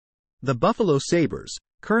The Buffalo Sabres,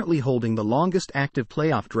 currently holding the longest active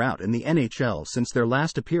playoff drought in the NHL since their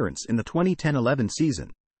last appearance in the 2010-11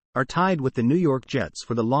 season, are tied with the New York Jets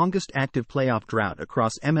for the longest active playoff drought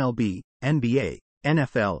across MLB, NBA,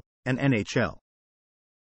 NFL, and NHL.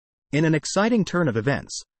 In an exciting turn of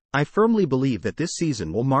events, I firmly believe that this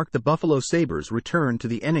season will mark the Buffalo Sabres' return to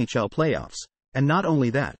the NHL playoffs, and not only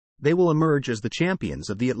that, they will emerge as the champions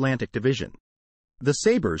of the Atlantic Division. The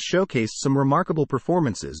Sabres showcased some remarkable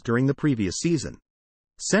performances during the previous season.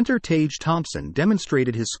 Center Tage Thompson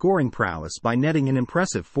demonstrated his scoring prowess by netting an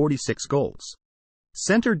impressive 46 goals.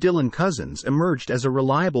 Center Dylan Cousins emerged as a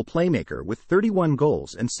reliable playmaker with 31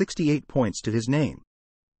 goals and 68 points to his name.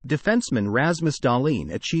 Defenseman Rasmus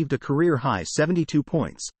Dahlin achieved a career-high 72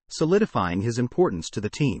 points, solidifying his importance to the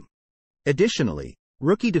team. Additionally,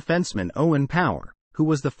 rookie defenseman Owen Power, who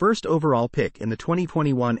was the first overall pick in the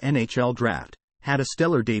 2021 NHL Draft, had a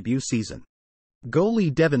stellar debut season.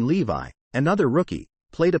 Goalie Devin Levi, another rookie,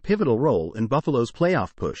 played a pivotal role in Buffalo's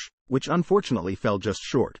playoff push, which unfortunately fell just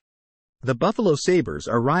short. The Buffalo Sabres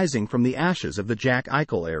are rising from the ashes of the Jack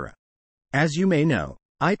Eichel era. As you may know,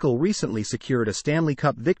 Eichel recently secured a Stanley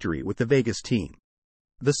Cup victory with the Vegas team.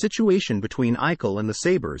 The situation between Eichel and the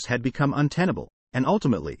Sabres had become untenable, and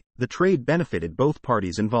ultimately, the trade benefited both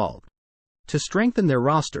parties involved. To strengthen their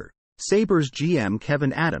roster, Sabres GM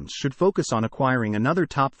Kevin Adams should focus on acquiring another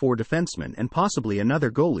top-4 defenseman and possibly another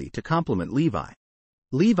goalie to complement Levi.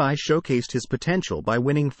 Levi showcased his potential by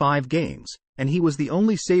winning 5 games, and he was the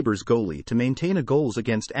only Sabres goalie to maintain a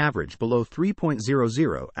goals-against average below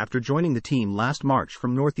 3.00 after joining the team last March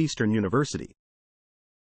from Northeastern University.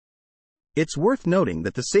 It's worth noting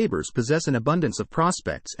that the Sabres possess an abundance of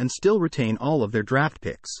prospects and still retain all of their draft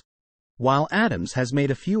picks. While Adams has made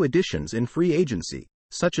a few additions in free agency,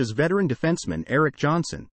 such as veteran defenseman Eric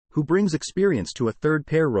Johnson, who brings experience to a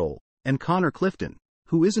third-pair role, and Connor Clifton,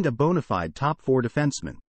 who isn't a bona fide top-4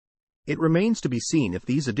 defenseman. It remains to be seen if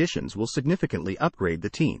these additions will significantly upgrade the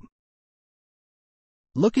team.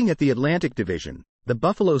 Looking at the Atlantic Division, the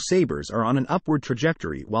Buffalo Sabres are on an upward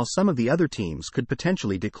trajectory while some of the other teams could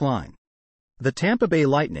potentially decline. The Tampa Bay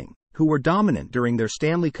Lightning, who were dominant during their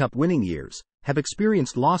Stanley Cup winning years, have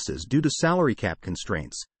experienced losses due to salary cap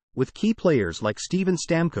constraints, with key players like Steven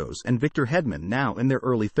Stamkos and Victor Hedman now in their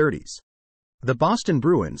early 30s. The Boston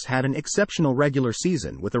Bruins had an exceptional regular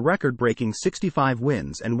season with a record-breaking 65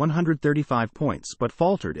 wins and 135 points but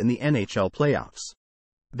faltered in the NHL playoffs.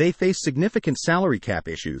 They face significant salary cap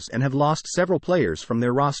issues and have lost several players from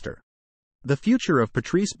their roster. The future of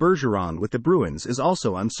Patrice Bergeron with the Bruins is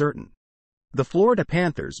also uncertain. The Florida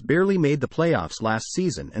Panthers barely made the playoffs last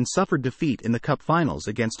season and suffered defeat in the Cup Finals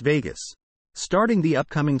against Vegas. Starting the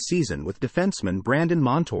upcoming season with defensemen Brandon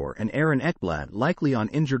Montour and Aaron Ekblad likely on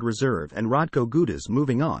injured reserve and Radko Gudas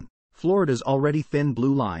moving on, Florida's already thin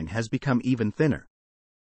blue line has become even thinner.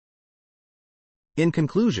 In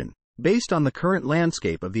conclusion, based on the current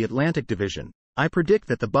landscape of the Atlantic Division, I predict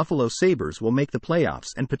that the Buffalo Sabres will make the playoffs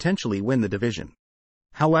and potentially win the division.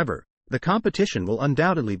 However, the competition will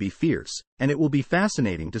undoubtedly be fierce, and it will be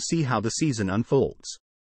fascinating to see how the season unfolds.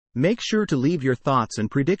 Make sure to leave your thoughts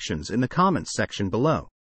and predictions in the comments section below.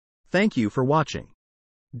 Thank you for watching.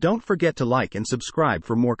 Don't forget to like and subscribe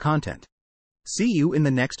for more content. See you in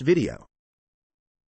the next video.